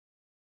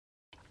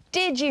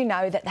Did you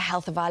know that the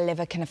health of our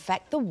liver can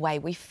affect the way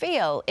we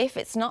feel? If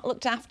it's not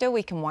looked after,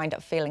 we can wind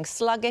up feeling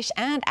sluggish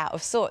and out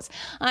of sorts.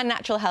 Our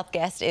natural health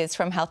guest is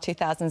from Health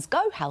 2000's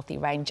Go Healthy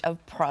range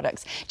of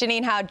products.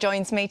 Janine Howard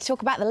joins me to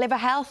talk about the liver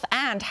health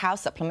and how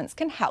supplements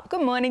can help.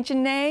 Good morning,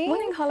 Janine.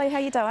 Morning, Holly. How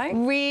are you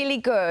doing? Really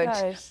good.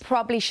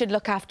 Probably should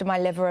look after my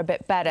liver a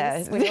bit better.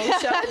 Yes, we all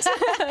should.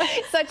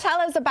 So tell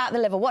us about the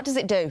liver. What does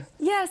it do?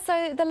 Yeah,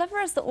 so the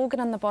liver is the organ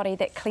in the body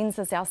that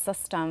cleanses our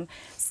system.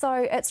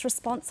 So it's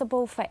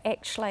responsible for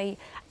actually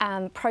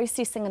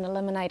processing and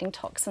eliminating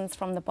toxins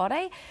from the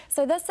body.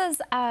 So this is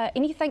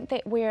anything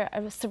that we're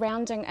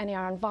surrounding in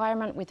our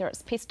environment, whether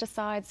it's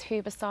pesticides,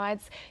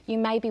 herbicides. You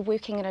may be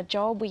working in a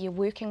job where you're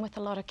working with a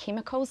lot of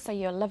chemicals, so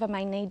your liver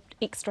may need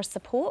extra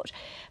support.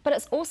 But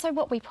it's also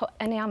what we put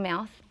in our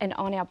mouth and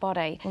on our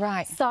body.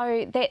 Right.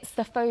 So that's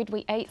the food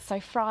we eat, so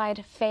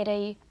fried,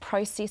 fatty,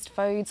 processed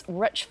foods,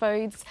 rich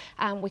foods.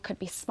 We could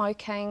be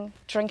smoking,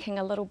 drinking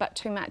a little bit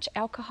too much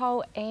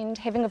alcohol and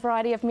having a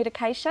variety of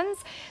medications.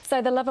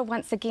 So the liver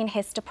once again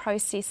has to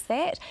process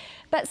that.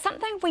 But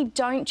something we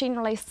don't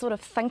generally sort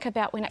of think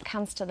about when it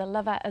comes to the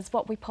liver is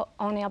what we put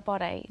on our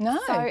body. No.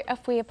 So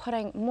if we are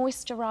putting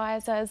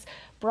moisturisers,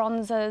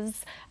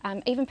 bronzers,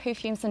 even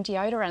perfumes and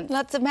deodorants.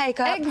 Lots of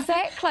makeup.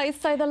 Exactly.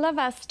 So the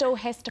liver still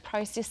has to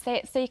process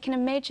that. So you can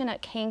imagine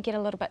it can get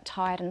a little bit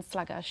tired and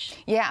sluggish.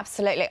 Yeah,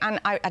 absolutely. And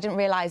I didn't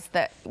realise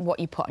that what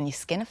you put on your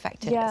skin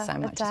affected it so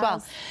much as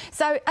well.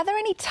 So are there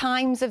any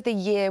times of the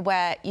year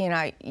where, you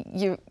know,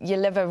 your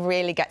liver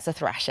really gets a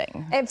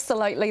thrashing?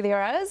 Absolutely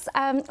there is.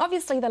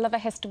 Obviously the liver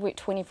has to work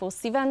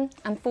 24/7.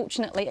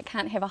 Unfortunately it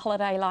can't have a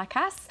holiday like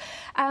us.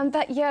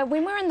 But yeah,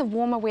 when we're in the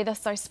warmer weather,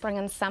 so spring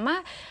and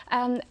summer,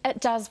 it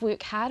does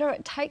work harder.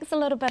 It takes a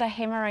little bit of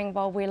hammering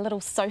while we're little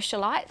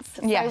socialites.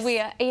 Yes. So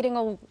we're eating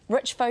all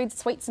rich foods,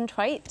 sweets and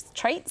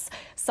treats,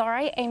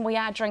 and we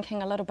are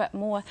drinking a little bit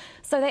more.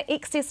 So that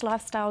excess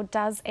lifestyle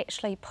does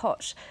actually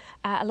put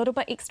a little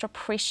bit extra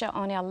pressure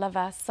on our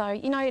liver. So,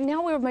 you know,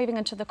 now we're moving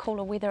into the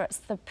cooler weather, it's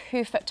the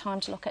perfect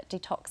time to look at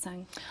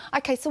detoxing.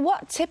 OK, so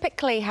what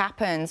typically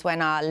happens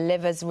when our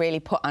liver's really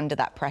put under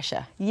that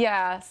pressure?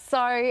 Yeah,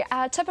 so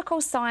typical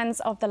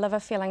signs of the liver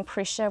feeling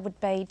pressure would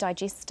be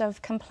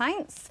digestive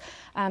complaints,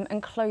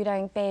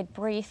 including bad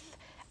breath,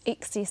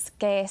 excess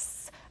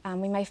gas.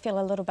 We may feel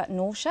a little bit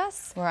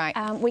nauseous. Right.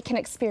 We can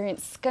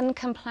experience skin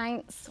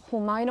complaints,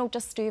 hormonal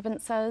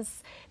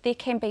disturbances. There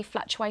can be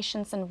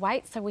fluctuations in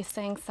weight, so we're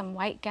seeing some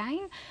weight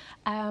gain.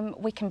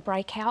 We can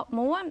break out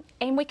more,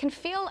 and we can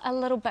feel a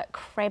little bit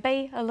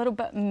crabby, a little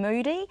bit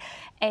moody,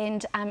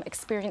 and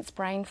experience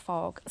brain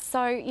fog.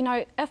 So, you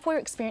know, if we're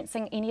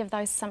experiencing any of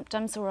those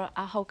symptoms or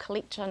a whole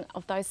collection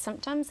of those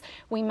symptoms,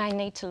 we may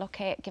need to look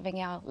at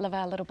giving our liver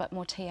a little bit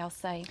more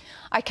TLC.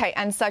 OK,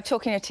 and so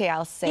talking of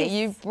TLC, yes.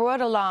 you've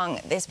brought along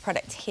this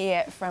product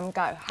here from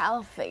Go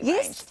Healthy.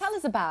 Yes. Range. Tell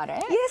us about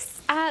it.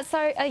 Yes,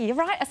 so you're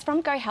right, it's from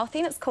Go Healthy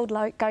and it's called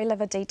Go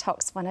Liver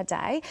Detox 1 a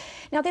Day.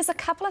 Now there's a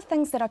couple of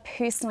things that I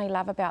personally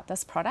love about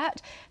this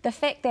product. The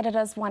fact that it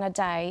is 1 a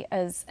day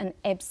is an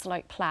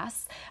absolute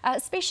plus,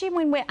 especially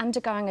when we're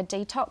undergoing a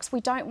detox. We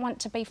don't want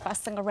to be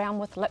fussing around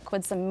with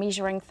liquids and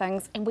measuring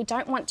things, and we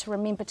don't want to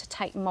remember to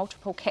take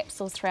multiple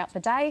capsules throughout the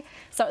day.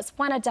 So it's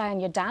 1 a day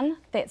and you're done.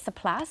 That's a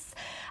plus.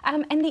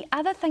 And the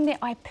other thing that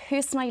I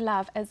personally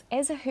love is,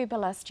 as a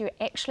herbalist, you're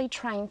actually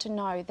trained to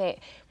know that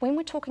when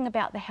we're talking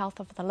about the health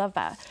of the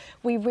liver,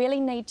 we really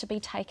need to be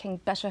taking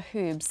bitter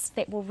herbs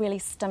that will really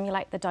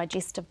stimulate the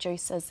digestive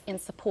juices and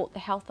support the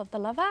health of the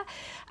liver.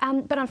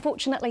 But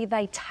unfortunately,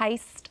 they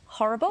taste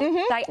horrible.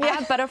 They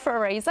are bitter for a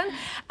reason.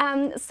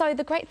 So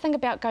the great thing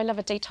about Go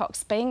Liver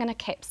Detox being in a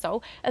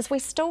capsule is we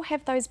still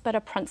have those bitter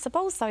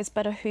principles, those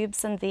bitter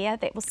herbs in there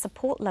that will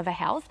support liver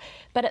health,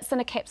 but it's in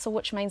a capsule,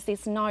 which means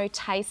there's no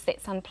taste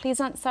that's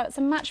unpleasant. So it's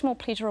a much more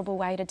pleasurable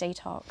way to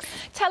detox.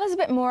 Tell us a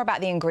bit more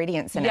about the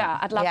ingredients in it. Yeah,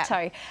 I'd love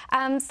to.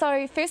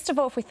 So first of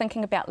all, if we're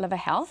thinking about liver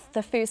health,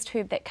 the first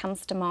herb that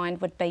comes to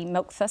mind would be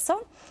milk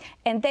thistle,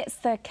 and that's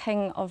the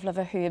king of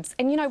liver herbs.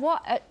 And you know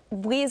what? It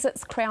wears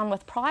its crown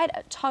with pride.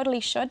 It totally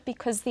should,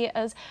 because there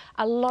is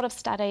a lot of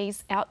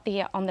studies out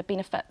there on the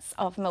benefits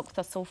of milk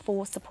thistle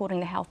for supporting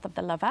the health of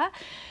the liver.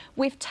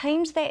 We've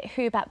teamed that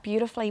herb up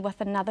beautifully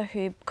with another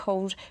herb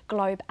called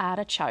globe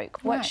artichoke,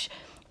 which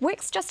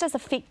works just as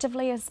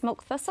effectively as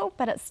milk thistle,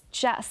 but it's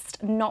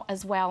just not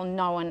as well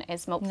known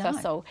as milk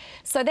thistle.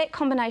 So that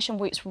combination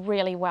works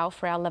really well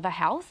for our liver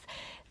health.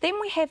 Then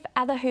we have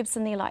other herbs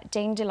in there like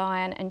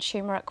dandelion and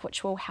turmeric,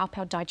 which will help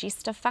our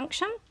digestive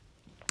function.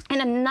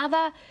 And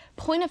another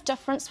point of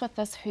difference with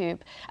this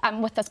herb,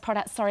 with this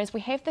product, is we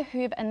have the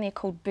herb in there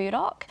called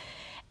burdock.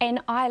 And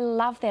I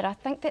love that. I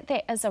think that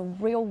that is a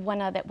real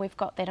winner that we've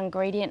got that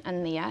ingredient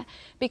in there,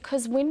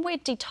 because when we're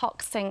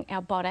detoxing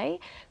our body,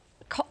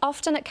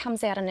 Often it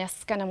comes out in our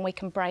skin and we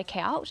can break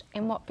out,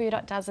 and what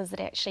Burdocc does is it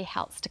actually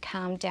helps to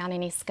calm down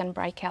any skin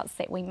breakouts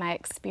that we may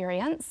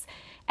experience.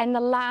 And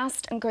the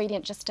last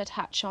ingredient just to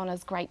touch on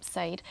is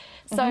grapeseed.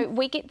 So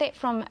we get that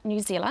from New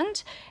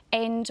Zealand,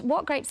 and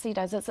what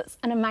grapeseed is it's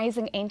an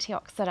amazing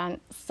antioxidant.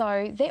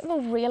 So that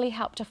will really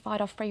help to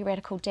fight off free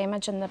radical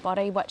damage in the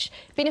body, which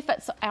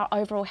benefits our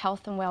overall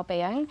health and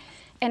well-being.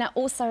 And it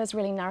also is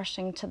really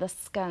nourishing to the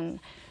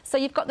skin. So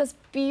you've got this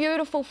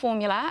beautiful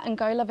formula in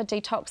Go Liver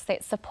Detox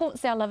that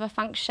supports our liver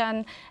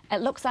function,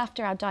 it looks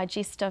after our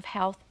digestive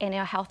health and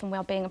our health and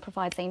well-being, and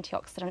provides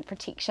antioxidant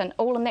protection,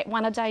 all in that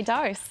 1-a-day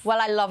dose. Well,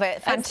 I love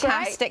it.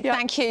 Fantastic. Yep.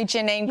 Thank you,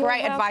 Janine. You're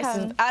Great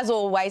welcome. advice as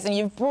always. And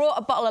you've brought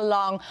a bottle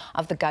along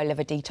of the Go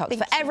Liver Detox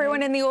Thank for you.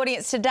 everyone in the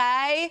audience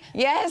today.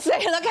 Yes,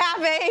 they look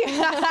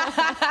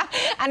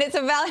happy. And it's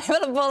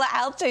available at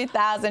Health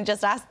 2000.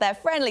 Just ask their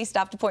friendly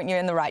staff to point you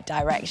in the right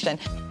direction.